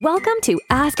Welcome to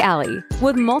Ask Allie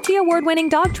with multi-award-winning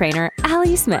dog trainer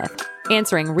Allie Smith,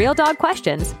 answering real dog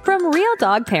questions from real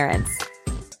dog parents.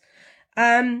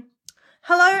 Hello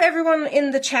everyone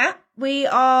in the chat. We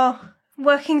are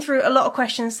working through a lot of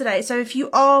questions today, so if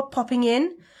you are popping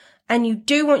in and you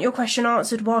do want your question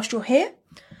answered whilst you're here,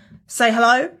 say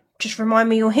hello. Just remind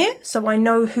me you're here so I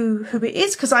know who it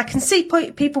is, because I can see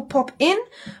people pop in,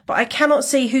 but I cannot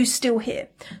see who's still here.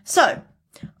 So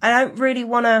I don't really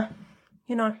want to,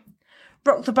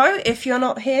 rock the boat if you're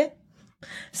not here.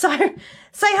 So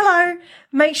say hello,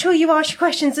 make sure you ask your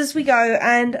questions as we go,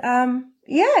 and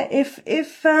if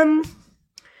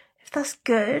that's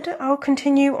good, I'll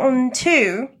continue on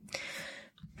to,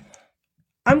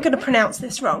 I'm going to pronounce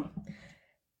this wrong,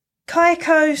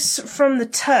 Kaikos from the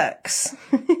Turks.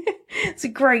 It's a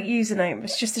great username.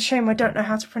 It's just a shame I don't know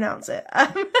how to pronounce it.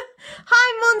 Hi,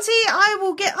 Monty. I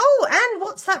will get... Oh, and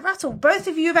what's that rattle? Both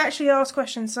of you have actually asked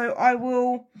questions, so I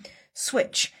will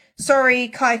switch. Sorry,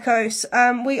 Kaikos.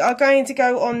 We are going to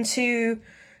go on to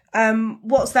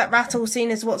what's that rattle,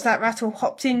 seeing as what's that rattle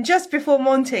hopped in just before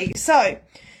Monty. So,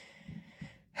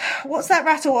 what's that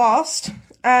rattle asked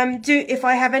if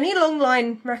I have any long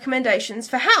line recommendations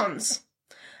for hounds.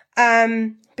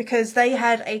 Because they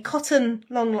had a cotton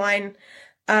long line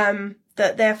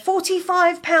that their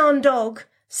 45-pound dog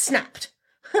snapped.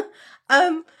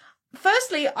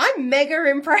 Firstly, I'm mega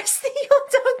impressed that your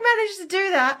dog managed to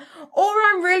do that, or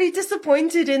I'm really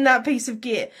disappointed in that piece of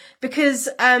gear, because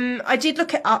I did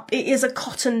look it up. It is a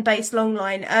cotton-based long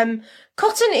line.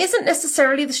 Cotton isn't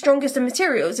necessarily the strongest of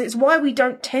materials. It's why we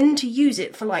don't tend to use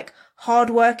it for like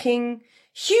hard-working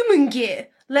human gear,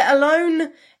 let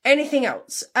alone anything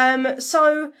else.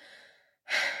 So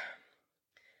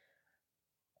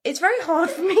it's very hard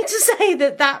for me to say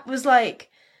that was like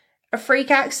a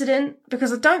freak accident,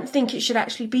 because I don't think it should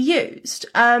actually be used.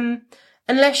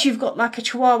 Unless you've got like a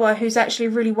Chihuahua who's actually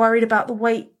really worried about the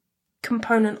weight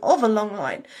component of a long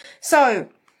line. So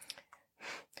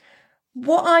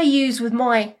what I use with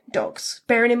my dogs,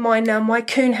 bearing in mind now my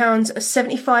Coon Hounds are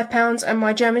 75 pounds and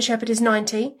my German Shepherd is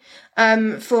 90,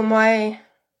 for my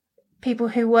people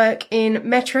who work in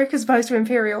metric as opposed to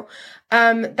imperial,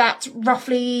 that's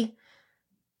roughly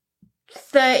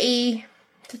 30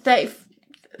 to 30,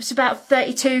 it's about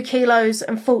 32 kilos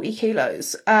and 40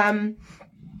 kilos.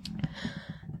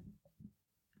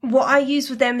 What I use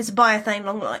with them is a biothane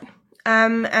long line.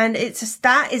 And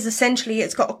that is essentially,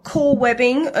 it's got a core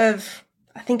webbing of,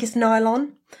 I think it's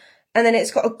nylon, and then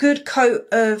it's got a good coat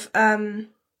of,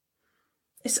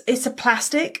 it's a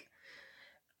plastic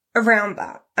around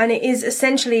that. And it is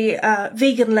essentially,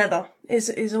 vegan leather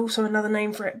is also another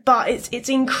name for it, but it's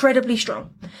incredibly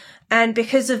strong. And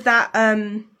because of that,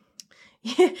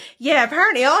 yeah,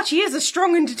 apparently Archie is a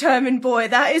strong and determined boy.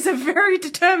 That is a very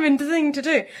determined thing to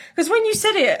do. Because when you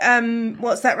said it,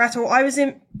 what's that rattle? I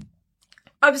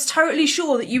was totally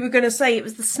sure that you were going to say it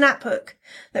was the snap hook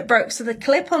that broke. So the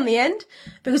clip on the end,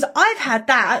 because I've had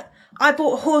that. I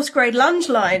bought a horse grade lunge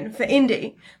line for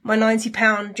Indy, my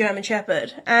 90-pound German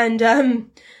Shepherd. And,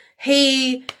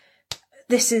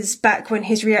 this is back when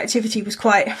his reactivity was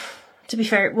quite, to be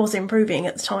fair, it was improving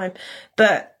at the time,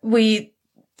 but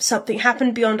something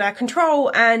happened beyond our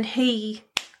control and he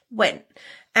went.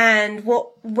 And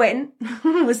what went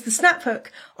was the snap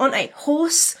hook on a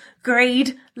horse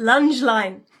grade lunge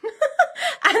line.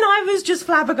 And I was just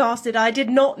flabbergasted. I did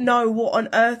not know what on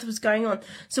earth was going on.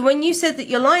 So when you said that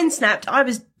your line snapped, I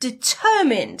was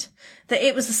determined that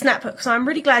it was the snap hook. So I'm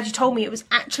really glad you told me it was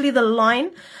actually the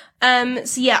line.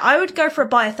 So yeah, I would go for a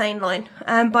biothane line.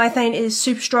 Biothane is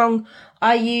super strong.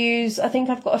 I think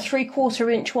I've got a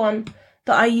 3/4 inch one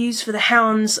that I use for the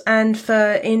Hounds and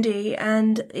for Indy,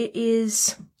 and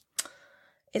it's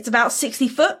about 60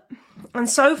 foot. And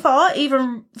so far,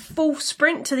 even full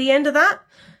sprint to the end of that,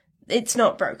 it's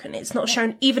not broken. It's not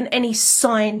shown even any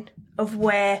sign of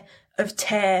wear, of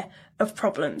tear, of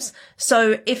problems.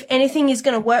 So if anything is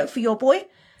going to work for your boy,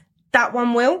 that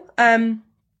one will.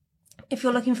 If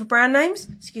you're looking for brand names,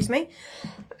 excuse me.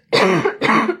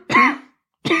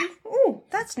 Ooh,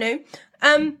 that's new.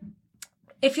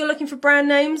 If you're looking for brand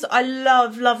names, I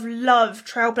love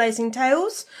Trailblazing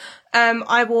Tails.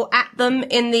 I will at them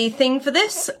in the thing for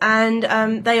this,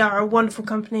 and they are a wonderful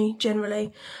company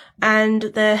generally, and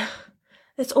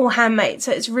it's all handmade,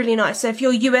 so it's really nice. So if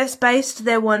you're US based,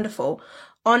 they're wonderful.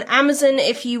 On Amazon,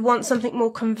 if you want something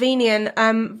more convenient,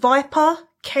 Viper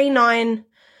K9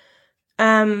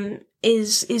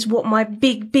 is what my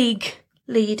big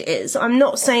lead is. I'm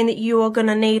not saying that you are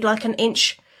gonna need like an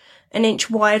inch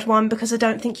wide one, because I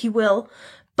don't think you will,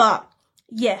 but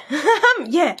yeah.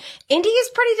 Yeah, Indy is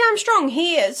pretty damn strong.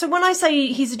 So when I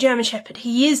say he's a German Shepherd,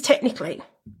 he is technically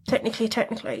technically,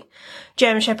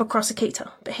 German Shepherd cross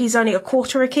Akita, but he's only a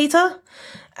quarter Akita,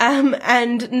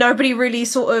 and nobody really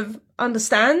sort of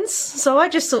understands. So I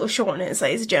just sort of shorten it and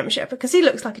say he's a German Shepherd because he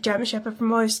looks like a German Shepherd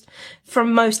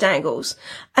from most angles.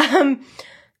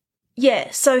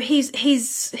 Yeah, so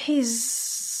he's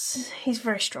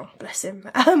very strong, bless him.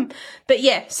 But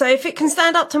yeah, so if it can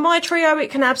stand up to my trio, it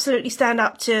can absolutely stand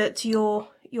up to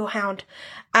your hound.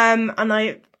 And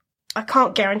I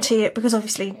can't guarantee it because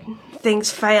obviously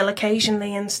things fail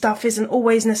occasionally and stuff isn't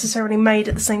always necessarily made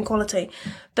at the same quality,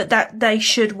 but that they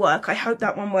should work. I hope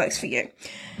that one works for you.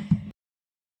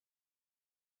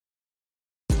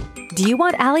 Do you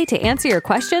want Allie to answer your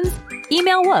questions?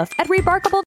 Email Woof at remarkable